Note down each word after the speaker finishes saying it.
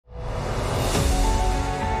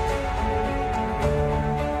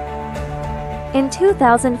In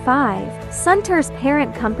 2005, Suntar's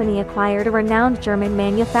parent company acquired a renowned German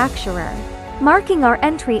manufacturer, marking our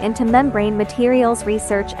entry into membrane materials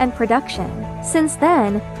research and production. Since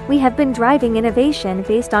then, we have been driving innovation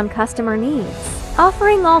based on customer needs,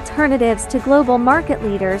 offering alternatives to global market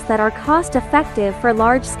leaders that are cost-effective for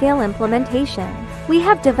large-scale implementation. We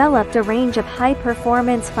have developed a range of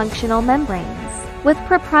high-performance functional membranes with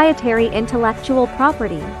proprietary intellectual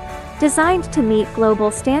property designed to meet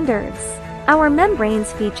global standards. Our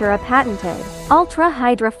membranes feature a patented,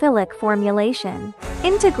 ultra-hydrophilic formulation,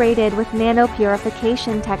 integrated with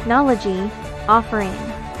Nanopurification Technology, offering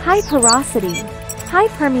high porosity, high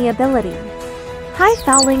permeability, high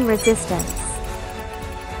fouling resistance.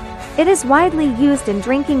 It is widely used in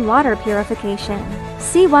drinking water purification,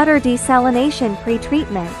 seawater desalination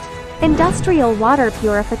pretreatment, industrial water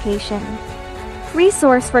purification,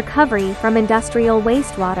 resource recovery from industrial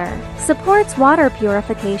wastewater, supports water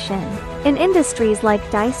purification in industries like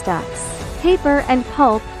dyestuffs, paper and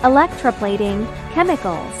pulp, electroplating,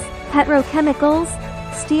 chemicals, petrochemicals,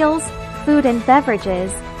 steels, food and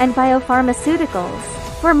beverages, and biopharmaceuticals.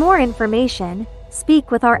 For more information,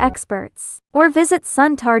 speak with our experts or visit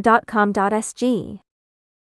suntar.com.sg.